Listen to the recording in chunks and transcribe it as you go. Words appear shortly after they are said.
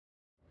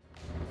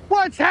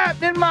What's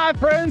happening, my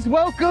friends?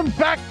 Welcome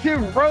back to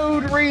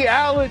Road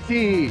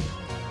Reality,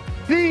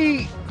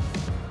 the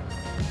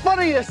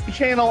funniest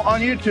channel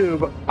on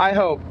YouTube, I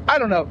hope. I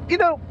don't know. You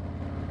know,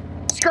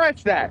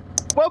 scratch that.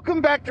 Welcome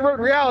back to Road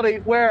Reality,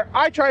 where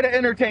I try to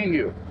entertain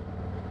you.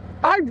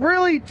 I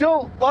really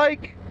don't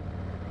like,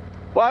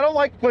 well, I don't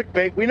like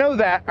clickbait. We know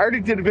that. I already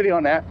did a video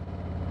on that.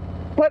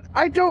 But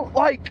I don't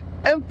like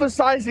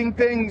emphasizing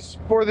things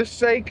for the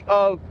sake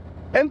of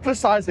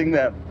emphasizing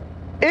them.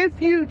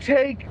 If you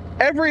take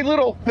every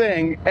little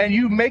thing and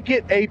you make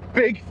it a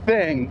big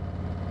thing,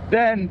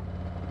 then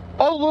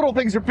all the little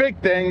things are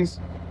big things.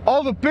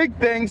 All the big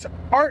things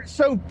aren't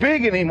so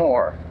big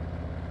anymore.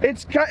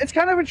 It's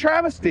kind of a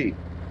travesty.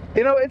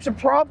 You know, it's a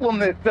problem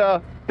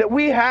that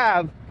we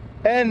have,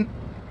 and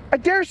I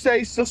dare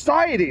say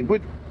society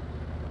would.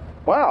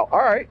 Wow, all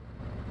right.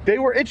 They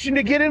were itching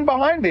to get in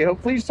behind me.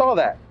 Hopefully you saw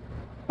that.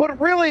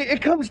 But really,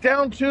 it comes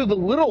down to the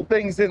little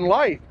things in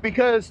life,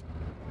 because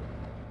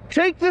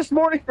take this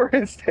morning, for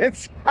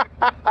instance.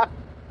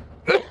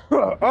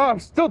 Oh, I'm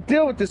still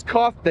dealing with this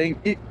cough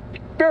thing.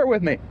 Bear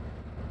with me.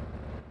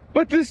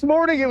 But this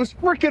morning, it was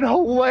freaking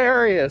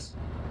hilarious.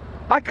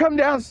 I come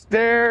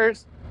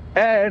downstairs,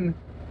 and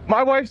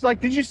my wife's like,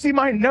 "Did you see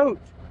my note?"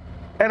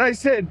 And I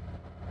said,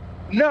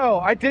 "No,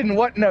 I didn't."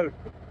 "What note?"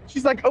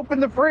 She's like, "Open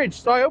the fridge."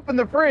 So I opened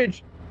the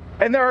fridge,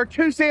 and there are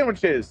two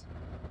sandwiches.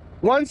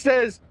 One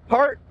says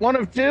heart 1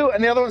 of 2,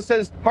 and the other one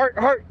says heart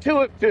 2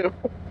 of 2.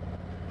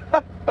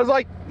 I was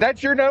like,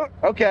 "That's your note?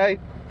 Okay.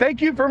 Thank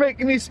you for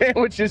making these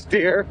sandwiches,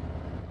 dear."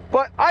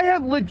 But I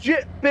have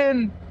legit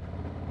been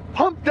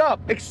pumped up,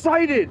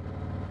 excited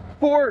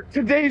for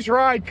today's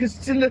ride, because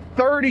it's in the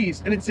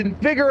 30s and it's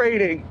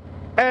invigorating.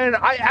 And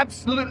I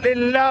absolutely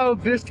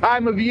love this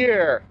time of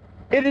year.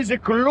 It is a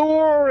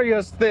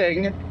glorious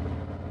thing.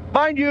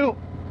 Mind you,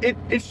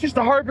 it's just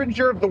a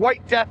harbinger of the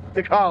white death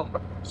to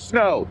come,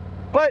 snow.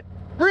 But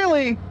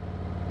really,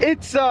 I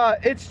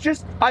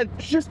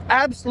just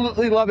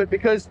absolutely love it,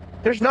 because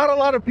there's not a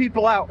lot of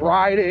people out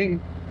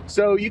riding,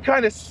 so you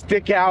kind of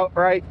stick out,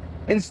 right?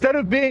 Instead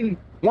of being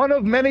one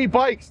of many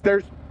bikes,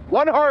 there's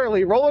one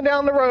Harley rolling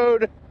down the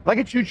road like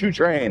a choo-choo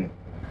train.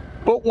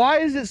 But why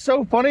is it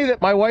so funny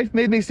that my wife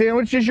made me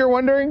sandwiches, you're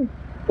wondering?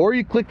 Or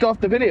you clicked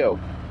off the video.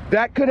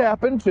 That could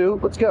happen too.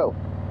 Let's go.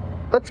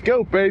 Let's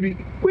go, baby.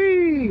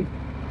 Whee!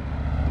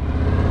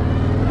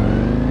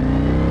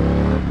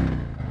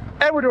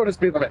 And we're doing a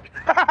speed limit.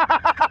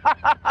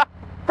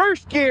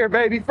 First gear,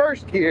 baby,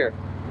 first gear.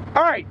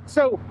 All right,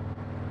 so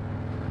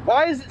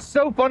why is it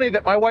so funny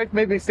that my wife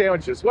made me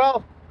sandwiches?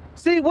 Well,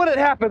 see, what had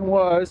happened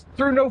was,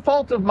 through no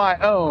fault of my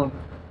own,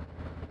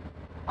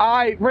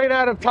 I ran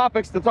out of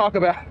topics to talk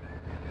about.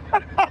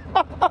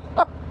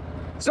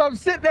 So I'm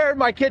sitting there in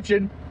my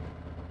kitchen,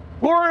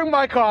 pouring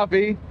my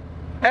coffee,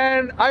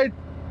 and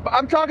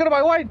I'm talking to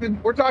my wife,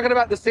 and we're talking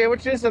about the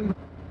sandwiches, and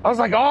I was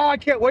like, "Oh, I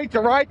can't wait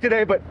to ride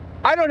today, but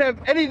I don't have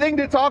anything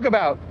to talk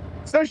about."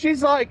 So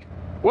she's like,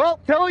 "Well,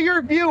 tell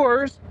your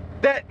viewers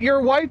that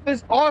your wife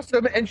is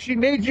awesome and she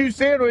made you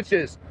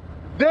sandwiches."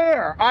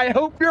 There, I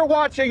hope you're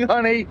watching,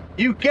 honey.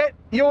 You get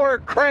your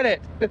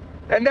credit.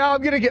 And now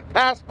I'm gonna get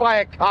passed by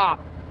a cop.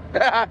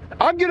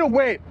 I'm gonna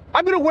wave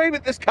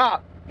at this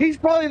cop. He's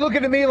probably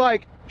looking at me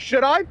like,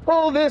 should I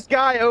pull this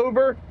guy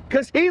over?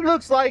 Because he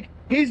looks like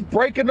he's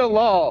breaking the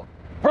law.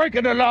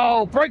 Breaking the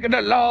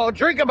law,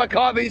 drinking my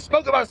coffee,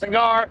 smoking my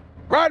cigar,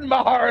 riding my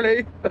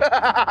Harley.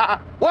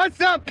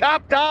 What's up,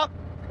 cop top?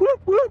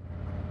 Whoop, whoop.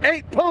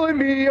 Ain't pulling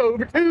me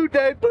over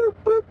today. Boop,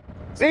 boop.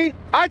 See,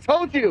 I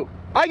told you,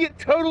 I get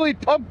totally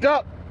pumped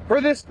up for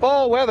this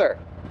fall weather.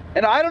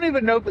 And I don't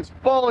even know if it's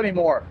fall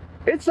anymore.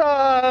 It's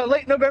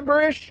late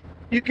November-ish.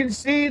 You can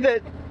see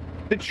that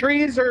the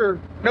trees are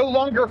no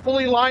longer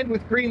fully lined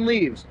with green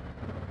leaves.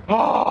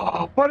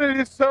 Oh, but it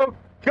is so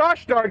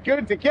gosh darn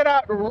good to get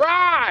out and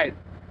ride.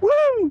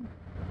 Woo!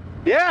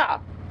 Yeah.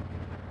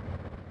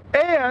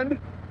 And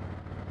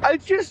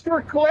just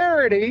for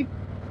clarity,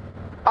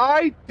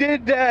 I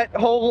did that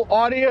whole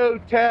audio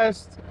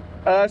test,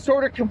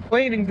 sort of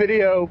complaining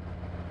video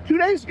 2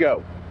 days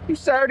ago.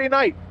 It's Saturday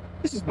night.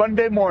 This is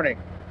Monday morning.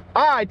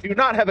 I do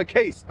not have a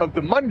case of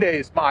the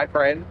Mondays, my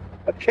friend.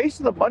 A case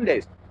of the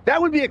Mondays. That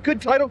would be a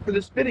good title for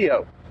this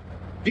video.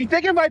 Do you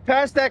think if I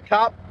passed that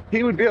cop,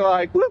 he would be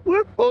like, whoop,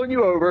 whoop, pulling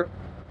you over.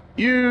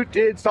 You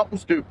did something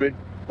stupid.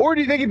 Or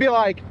do you think he'd be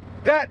like,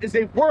 that is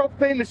a world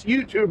famous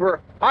YouTuber.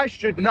 I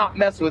should not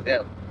mess with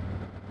him.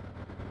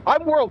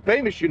 I'm world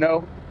famous, you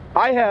know.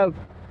 I have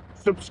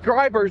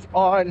subscribers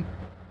on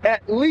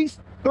at least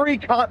 3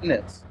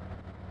 continents.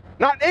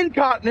 Not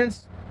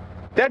incontinents,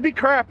 that'd be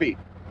crappy,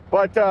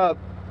 but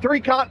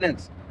 3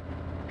 continents.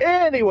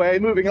 Anyway,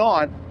 moving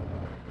on.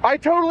 I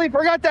totally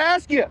forgot to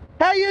ask you,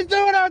 how you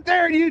doing out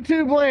there in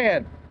YouTube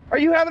land? Are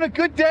you having a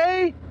good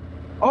day?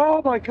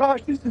 Oh my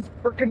gosh, this is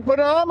freaking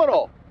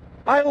phenomenal.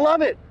 I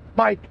love it.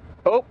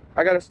 Oh,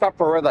 I gotta stop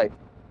for a red light.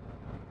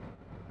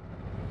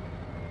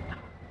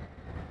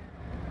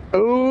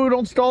 Oh,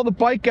 don't stall the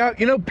bike out.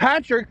 You know,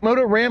 Patrick,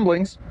 Moto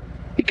Ramblings,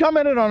 he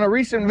commented on a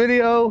recent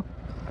video.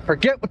 I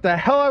forget what the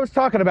hell I was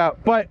talking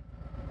about, but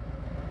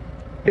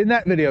in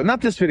that video,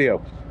 not this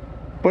video.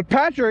 But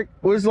Patrick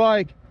was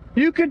like,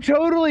 you could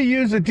totally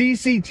use a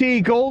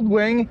DCT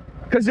Goldwing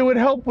because it would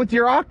help with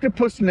your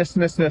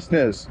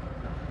octopusness.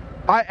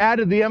 I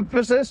added the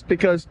emphasis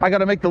because I got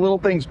to make the little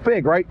things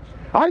big, right?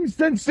 I'm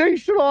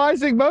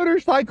sensationalizing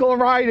motorcycle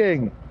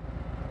riding.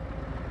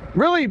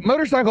 Really,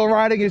 motorcycle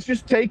riding is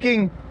just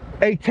taking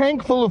a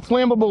tank full of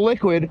flammable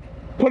liquid,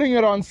 putting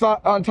it on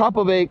top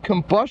of a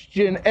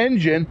combustion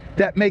engine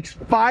that makes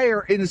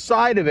fire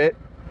inside of it,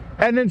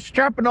 and then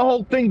strapping the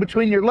whole thing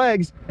between your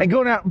legs and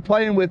going out and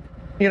playing with,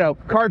 you know,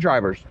 car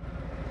drivers.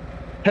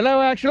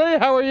 Hello, Ashley,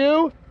 how are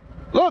you?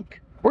 Look,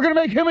 we're gonna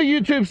make him a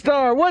YouTube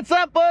star. What's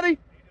up, buddy?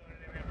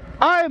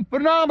 I am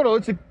phenomenal.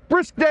 It's a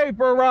brisk day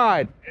for a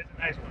ride. It's a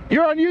nice one.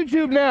 You're on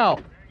YouTube now.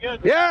 Very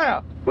good.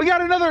 Yeah, we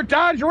got another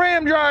Dodge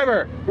Ram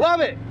driver.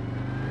 Love it.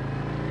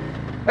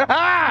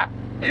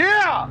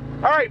 Yeah.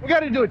 All right, we got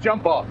to do a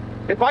jump off.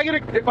 If I get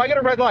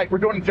a red light, we're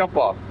doing a jump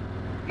off.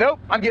 Nope,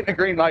 I'm getting a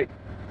green light.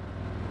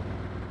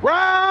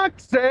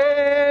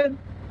 Roxanne,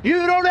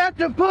 you don't have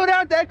to put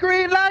out that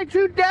green light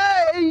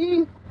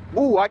today.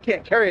 Ooh, I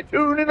can't carry a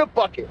tune in a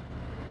bucket.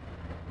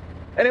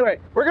 Anyway,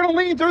 we're gonna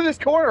lean through this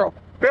corner.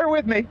 Bear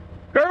with me.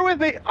 Bear with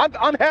me.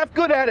 I'm half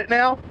good at it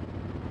now.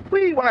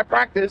 When I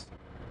practice.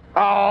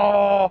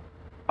 Oh,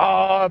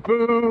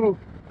 boo,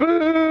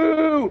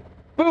 boo,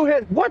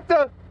 boo. What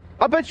the?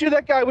 I bet you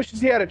that guy wishes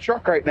he had a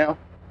truck right now.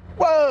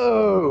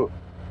 Whoa,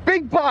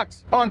 big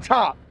box on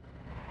top.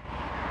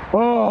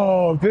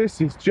 Oh,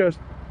 this is just,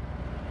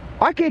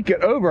 I can't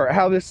get over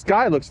how this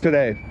sky looks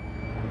today.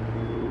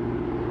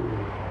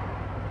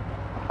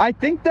 I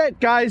think that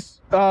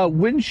guy's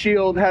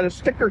windshield had a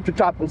sticker at the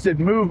top that said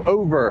move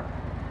over,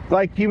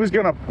 like he was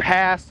gonna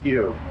pass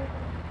you.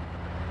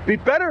 Be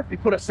better if he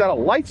put a set of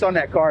lights on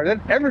that car, then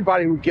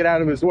everybody would get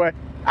out of his way.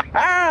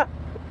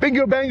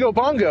 Bingo, bango,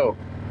 bongo.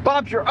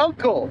 Bob's your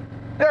uncle.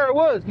 There it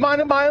was,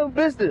 minding my own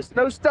business,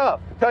 no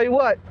stuff. Tell you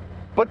what,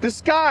 but the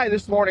sky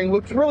this morning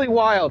looks really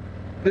wild.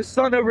 The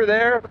sun over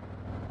there,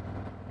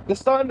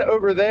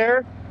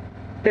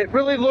 it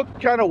really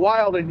looked kind of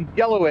wild and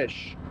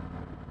yellowish.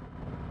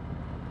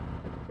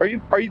 Are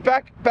you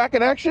back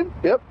in action?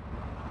 Yep.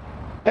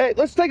 Hey,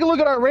 let's take a look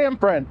at our Ram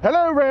friend.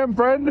 Hello, Ram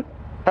friend.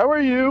 How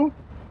are you?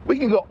 We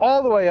can go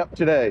all the way up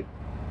today.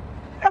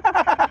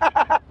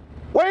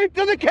 Wave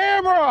to the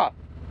camera.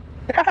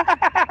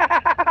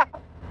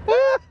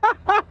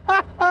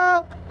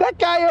 That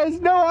guy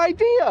has no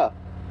idea.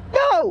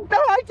 No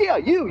idea.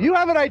 You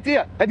have an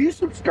idea. Have you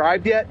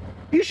subscribed yet?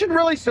 You should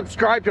really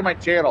subscribe to my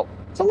channel.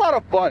 It's a lot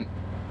of fun.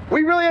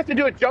 We really have to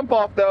do a jump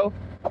off though.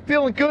 I'm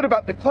feeling good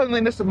about the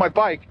cleanliness of my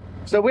bike.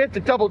 So we have to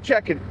double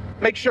check and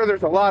make sure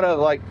there's a lot of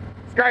like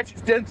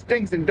scratches, dents,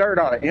 stings, and dirt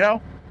on it, you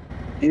know?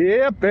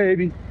 Yeah,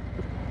 baby.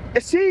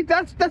 See,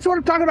 that's what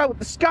I'm talking about with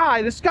the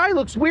sky. The sky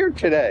looks weird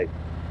today.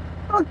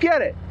 I don't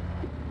get it.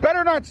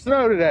 Better not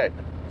snow today.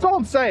 That's all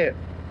I'm saying.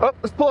 Oh,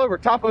 let's pull over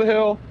top of the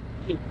hill.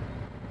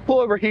 Pull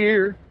over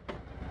here.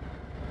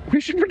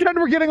 We should pretend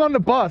we're getting on the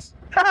bus.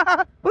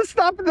 Let's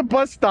stop at the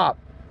bus stop.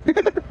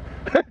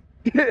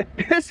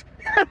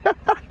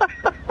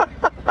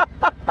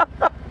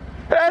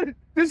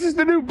 This is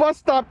the new bus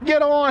stop.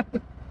 Get on.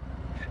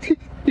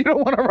 You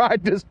don't want to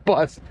ride this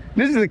bus.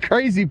 This is a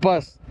crazy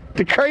bus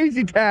to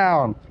crazy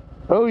town.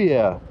 Oh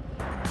yeah.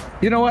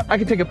 You know what? I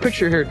can take a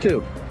picture here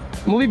too.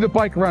 I'm gonna leave the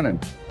bike running.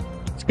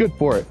 It's good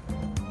for it.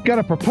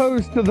 Gotta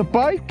propose to the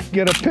bike,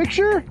 get a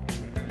picture.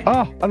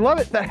 Oh, I love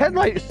it. The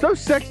headlight is so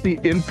sexy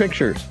in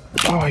pictures.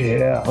 Oh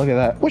yeah, look at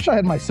that. Wish I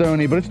had my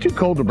Sony, but it's too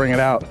cold to bring it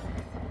out.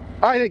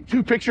 I think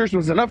 2 pictures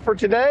was enough for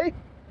today.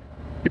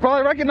 You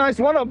probably recognize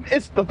one of them.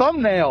 It's the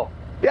thumbnail.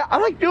 Yeah, I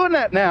like doing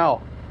that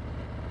now.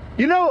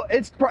 You know,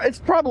 it's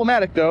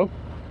problematic though,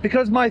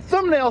 because my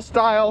thumbnail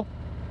style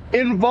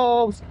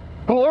involves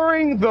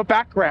blurring the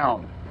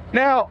background.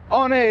 Now,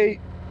 on a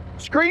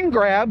screen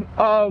grab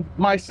of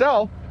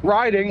myself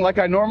riding like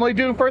I normally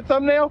do for a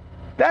thumbnail,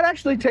 that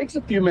actually takes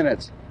a few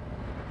minutes.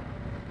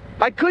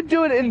 I could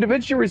do it in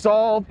DaVinci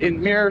Resolve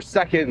in mere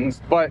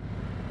seconds, but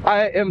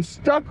I am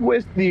stuck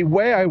with the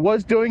way I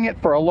was doing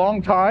it for a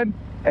long time,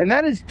 and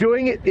that is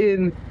doing it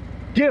in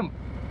GIMP,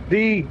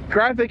 the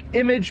graphic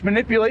image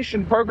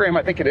manipulation program,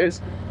 I think it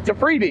is. It's a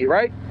freebie,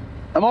 right?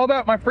 I'm all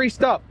about my free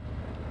stuff.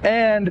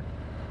 And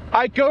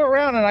I go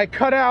around and I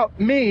cut out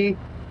me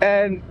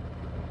and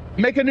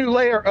make a new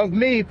layer of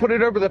me, put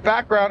it over the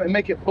background and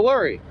make it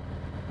blurry.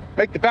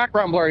 Make the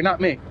background blurry, not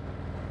me.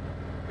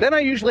 Then I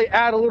usually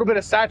add a little bit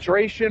of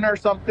saturation or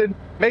something,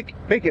 make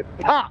it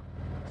pop.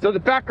 So the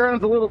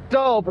background's a little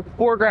dull, but the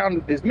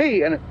foreground is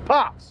me and it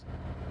pops.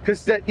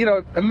 Because, you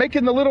know, I'm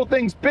making the little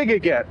things big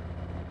again.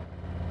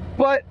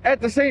 But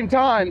at the same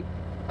time,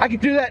 I could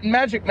do that in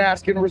Magic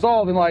Mask and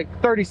Resolve in like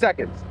 30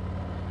 seconds.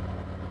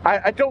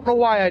 I don't know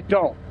why I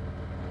don't.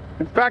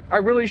 In fact, I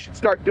really should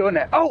start doing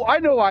that. Oh, I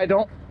know why I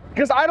don't.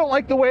 Because I don't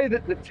like the way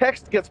that the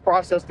text gets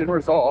processed in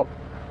Resolve.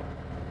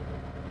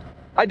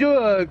 I do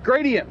a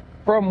gradient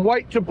from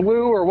white to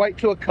blue or white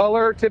to a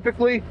color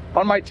typically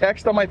on my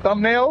text on my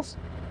thumbnails.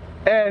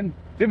 And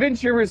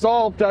DaVinci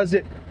Resolve does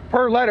it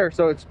per letter,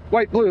 so it's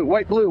white, blue,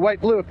 white, blue,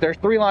 white, blue if there's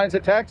 3 lines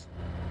of text.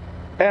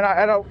 And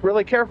I don't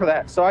really care for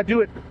that, so I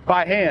do it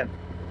by hand.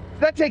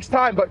 That takes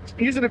time, but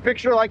using a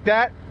picture like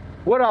that,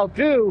 what I'll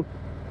do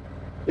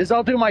is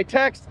I'll do my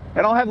text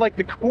and I'll have like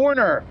the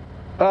corner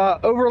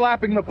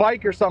overlapping the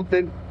bike or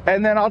something,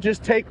 and then I'll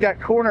just take that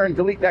corner and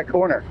delete that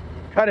corner,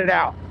 cut it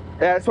out.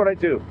 Yeah, that's what I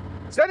do.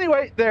 So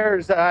anyway,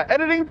 there's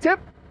editing tip,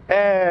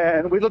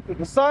 and we looked at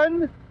the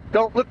sun.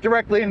 Don't look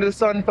directly into the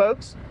sun,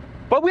 folks.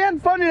 But we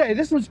had fun today.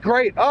 This was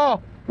great.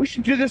 Oh, we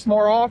should do this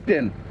more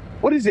often.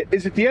 What is it?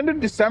 Is it the end of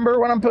December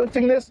when I'm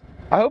posting this?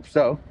 I hope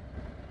so.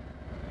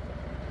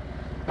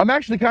 I'm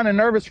actually kind of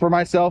nervous for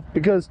myself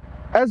because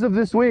as of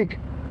this week,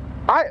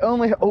 I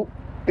only, oh,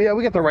 yeah,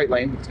 we got the right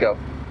lane. Let's go.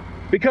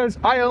 Because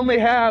I only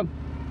have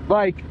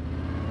like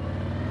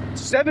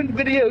 7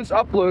 videos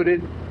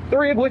uploaded,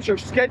 3 of which are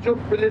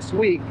scheduled for this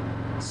week.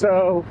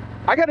 So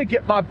I got to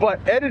get my butt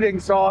editing,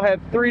 so I'll have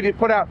 3 to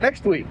put out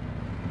next week.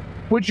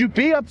 Would you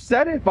be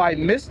upset if I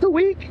missed a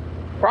week?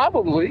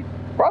 Probably.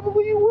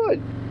 Probably you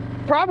would.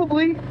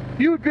 Probably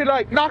you would be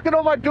like knocking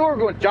on my door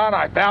going, John,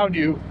 I found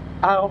you.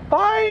 I'll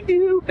find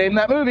you. Name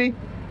that movie.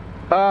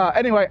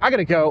 Anyway, I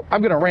gotta go.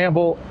 I'm gonna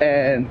ramble,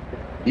 and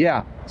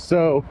yeah.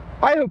 So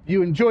I hope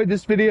you enjoyed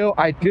this video.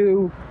 I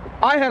do.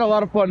 I had a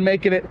lot of fun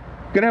making it.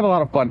 Gonna have a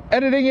lot of fun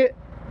editing it.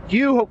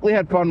 You hopefully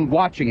had fun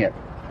watching it.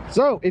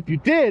 So if you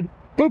did,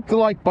 boop the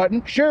like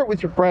button, share it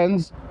with your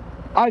friends.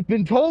 I've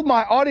been told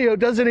my audio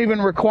doesn't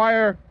even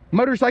require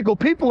motorcycle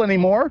people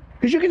anymore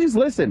because you can just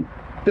listen.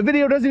 The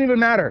video doesn't even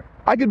matter.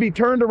 I could be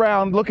turned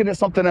around looking at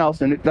something else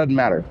and it doesn't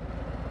matter.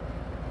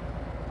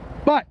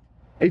 But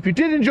if you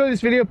did enjoy this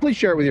video, please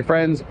share it with your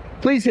friends.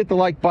 Please hit the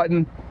like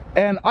button,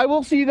 and I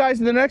will see you guys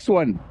in the next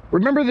one.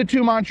 Remember the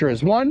 2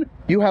 mantras. 1,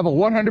 you have a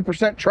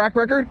 100% track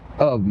record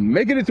of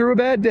making it through a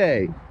bad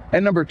day.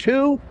 And number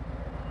 2,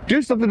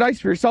 do something nice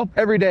for yourself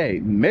every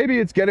day. Maybe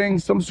it's getting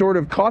some sort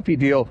of coffee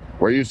deal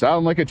where you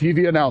sound like a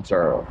TV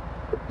announcer.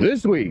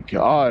 This week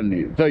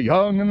on The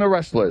Young and the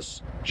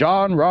Restless,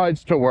 John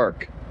rides to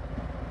work.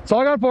 That's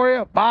all I got for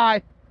you.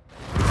 Bye.